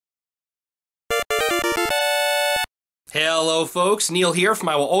Hello folks, Neil here from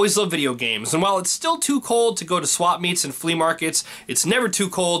IWALVG video games, and while it's still too cold to go to swap meets and flea markets, it's never too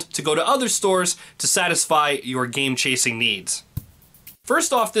cold to go to other stores to satisfy your game-chasing needs.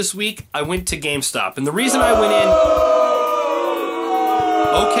 First off this week, I went to GameStop, and the reason I went in...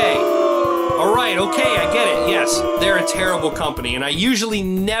 Okay, I get it, yes, they're a terrible company, and I usually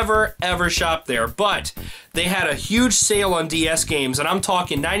never ever shop there, but they had a huge sale on DS games, and I'm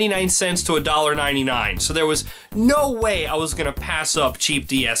talking 99 cents to $1.99, so there was no way I was gonna pass up cheap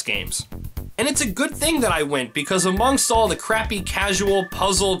DS games. And it's a good thing that I went, because amongst all the crappy casual,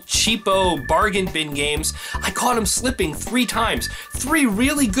 puzzle, cheapo, bargain bin games, I caught them slipping 3 times. 3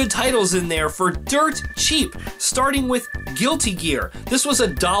 really good titles in there for dirt cheap, starting with Guilty Gear. This was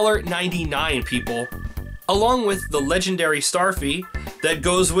 $1.99, people. Along with the legendary Starfy that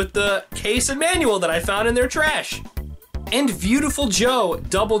goes with the case and manual that I found in their trash. And Beautiful Joe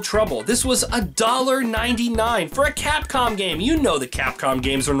Double Trouble. This was $1.99 for a Capcom game. You know the Capcom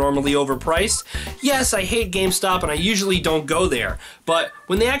games are normally overpriced. Yes, I hate GameStop and I usually don't go there. But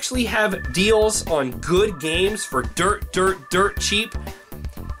when they actually have deals on good games for dirt cheap,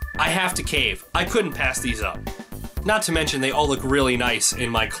 I have to cave. I couldn't pass these up. Not to mention they all look really nice in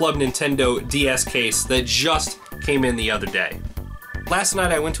my Club Nintendo DS case that just came in the other day. Last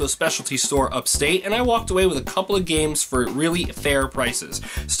night I went to a specialty store upstate and I walked away with a couple of games for really fair prices.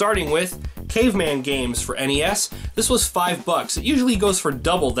 Starting with Caveman games for NES. This was $5. It usually goes for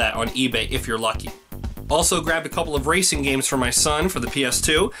double that on eBay if you're lucky. Also grabbed a couple of racing games for my son for the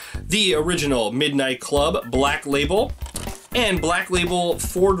PS2. The original Midnight Club Black Label and Black Label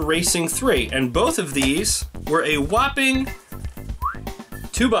Ford Racing 3. And both of these were a whopping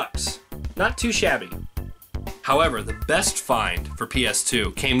 $2. Not too shabby. However, the best find for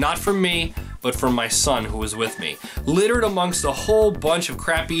PS2 came not from me, but from my son who was with me. Littered amongst a whole bunch of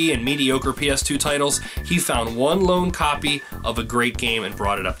crappy and mediocre PS2 titles, he found one lone copy of a great game and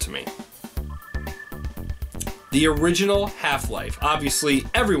brought it up to me. The original Half-Life. Obviously,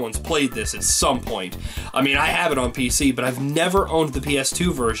 everyone's played this at some point. I mean, I have it on PC, but I've never owned the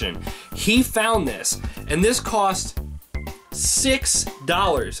PS2 version. He found this, and this cost $6.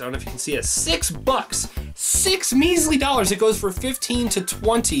 I don't know if you can see it. $6. $6 measly dollars. It goes for 15 to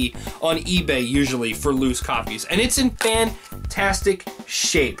 20 on eBay usually for loose copies, and it's in fantastic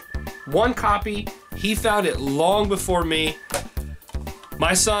shape. One copy. He found it long before me.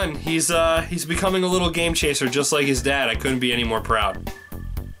 My son, he's becoming a little game chaser just like his dad. I couldn't be any more proud.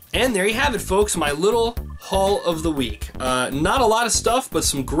 And there you have it, folks, my little haul of the week. Not a lot of stuff, but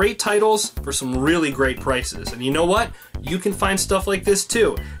some great titles for some really great prices. And you know what? You can find stuff like this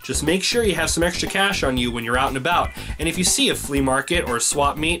too. Just make sure you have some extra cash on you when you're out and about. And if you see a flea market or a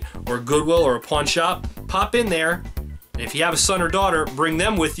swap meet or a Goodwill or a pawn shop, pop in there. And if you have a son or daughter, bring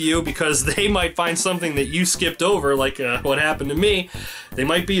them with you because they might find something that you skipped over, like what happened to me. They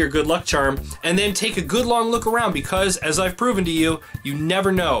might be your good luck charm. And then take a good long look around because, as I've proven to you, you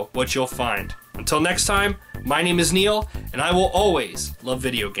never know what you'll find. Until next time, my name is Neil, and I will always love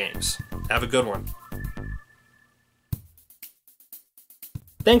video games. Have a good one.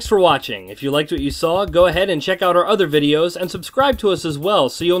 Thanks for watching. If you liked what you saw, go ahead and check out our other videos and subscribe to us as well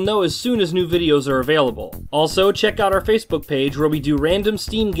so you'll know as soon as new videos are available. Also, check out our Facebook page where we do random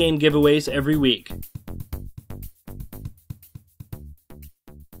Steam game giveaways every week.